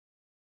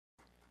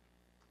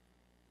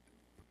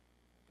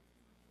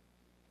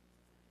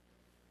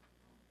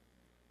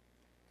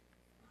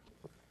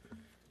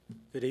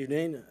Good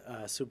evening,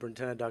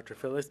 Superintendent Dr.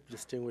 Phillips,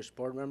 distinguished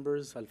board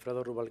members,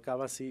 Alfredo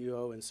Rubalcava,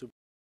 CEO and Superintendent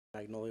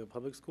of Magnolia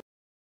Public School.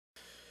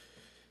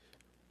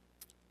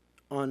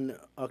 On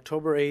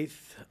October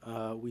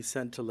 8th, we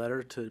sent a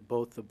letter to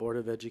both the Board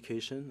of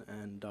Education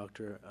and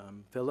Dr.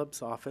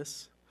 Phillips'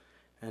 office,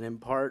 and in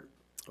part,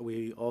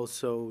 we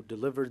also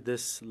delivered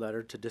this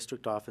letter to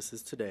district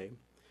offices today.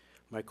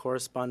 My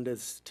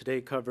correspondence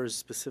today covers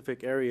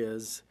specific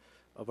areas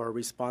of our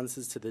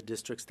responses to the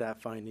district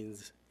staff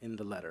findings in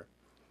the letter.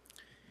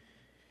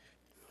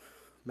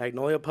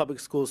 Magnolia Public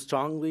Schools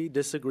strongly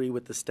disagree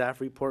with the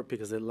staff report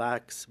because it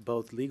lacks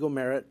both legal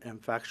merit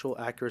and factual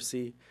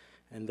accuracy,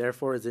 and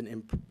therefore is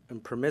an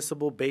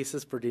impermissible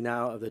basis for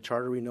denial of the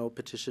charter renewal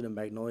petition of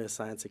Magnolia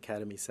Science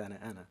Academy, Santa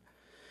Ana.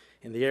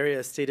 In the area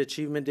of state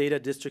achievement data,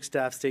 district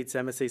staff states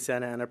MSA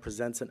Santa Ana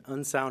presents an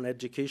unsound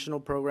educational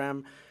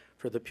program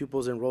for the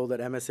pupils enrolled at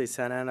MSA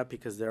Santa Ana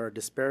because there are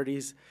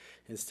disparities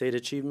in state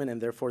achievement,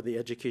 and therefore the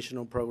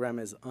educational program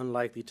is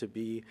unlikely to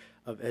be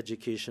of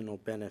educational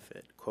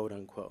benefit, quote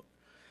unquote.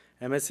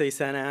 MSA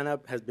Santa Ana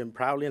has been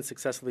proudly and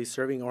successfully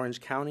serving Orange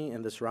County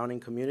and the surrounding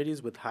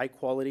communities with high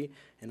quality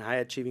and high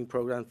achieving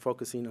programs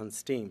focusing on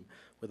STEAM.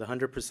 With a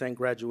 100%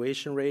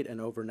 graduation rate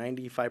and over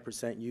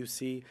 95%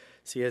 UC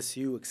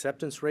CSU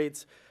acceptance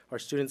rates, our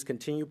students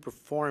continue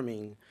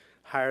performing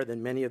higher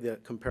than many of the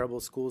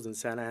comparable schools in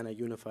Santa Ana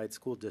Unified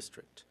School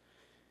District.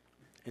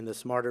 In the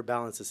Smarter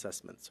Balance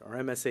assessments, our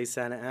MSA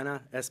Santa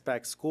Ana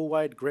SBAC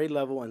school-wide grade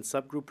level and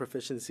subgroup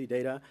proficiency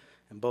data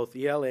in both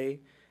ELA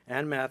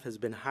and math has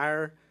been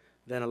higher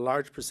than a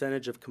large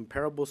percentage of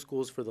comparable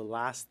schools for the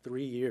last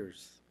 3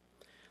 years.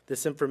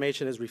 This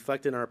information is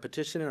reflected in our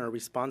petition and our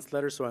response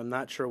letter, so I'm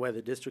not sure why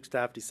the district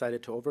staff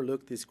decided to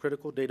overlook these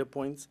critical data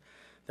points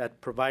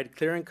that provide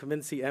clear and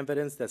convincing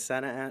evidence that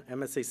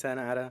MSA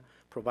Santa Ana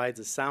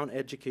provides a sound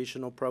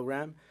educational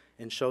program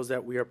and shows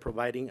that we are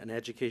providing an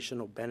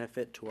educational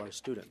benefit to our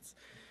students.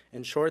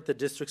 In short, the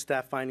district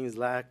staff findings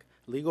lack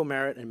legal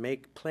merit and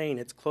make plain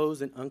its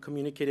closed and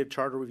uncommunicated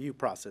charter review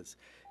process.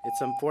 It's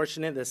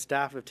unfortunate that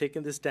staff have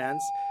taken this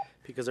stance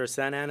because our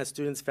Santa Ana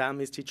students,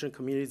 families, teachers, and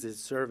communities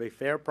deserve a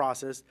fair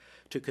process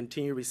to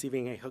continue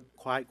receiving a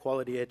high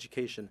quality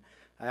education.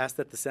 I ask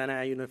that the Santa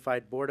Ana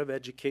Unified Board of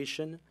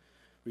Education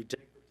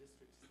reject the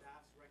district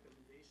staff's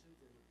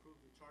recommendations and approve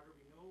the charter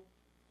renewal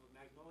of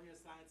Magnolia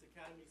Science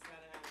Academy,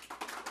 Santa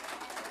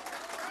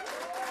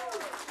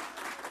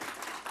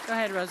Ana. Go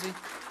ahead, Rosie.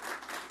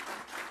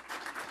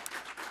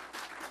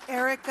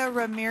 Erica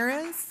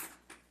Ramirez,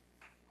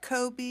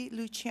 Kobe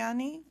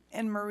Luciani,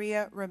 and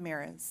Maria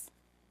Ramirez.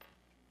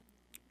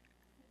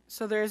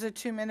 So there is a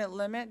 2-minute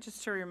limit,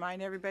 just to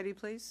remind everybody,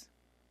 please.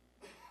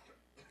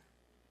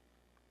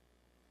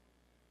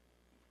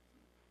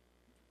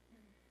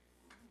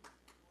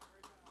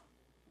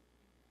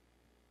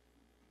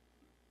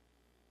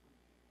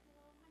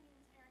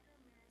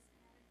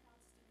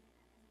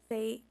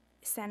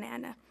 Santa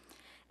Ana,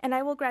 and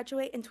I will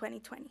graduate in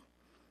 2020.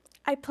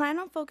 I plan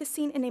on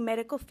focusing in a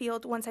medical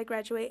field once I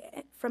graduate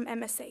from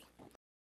MSA.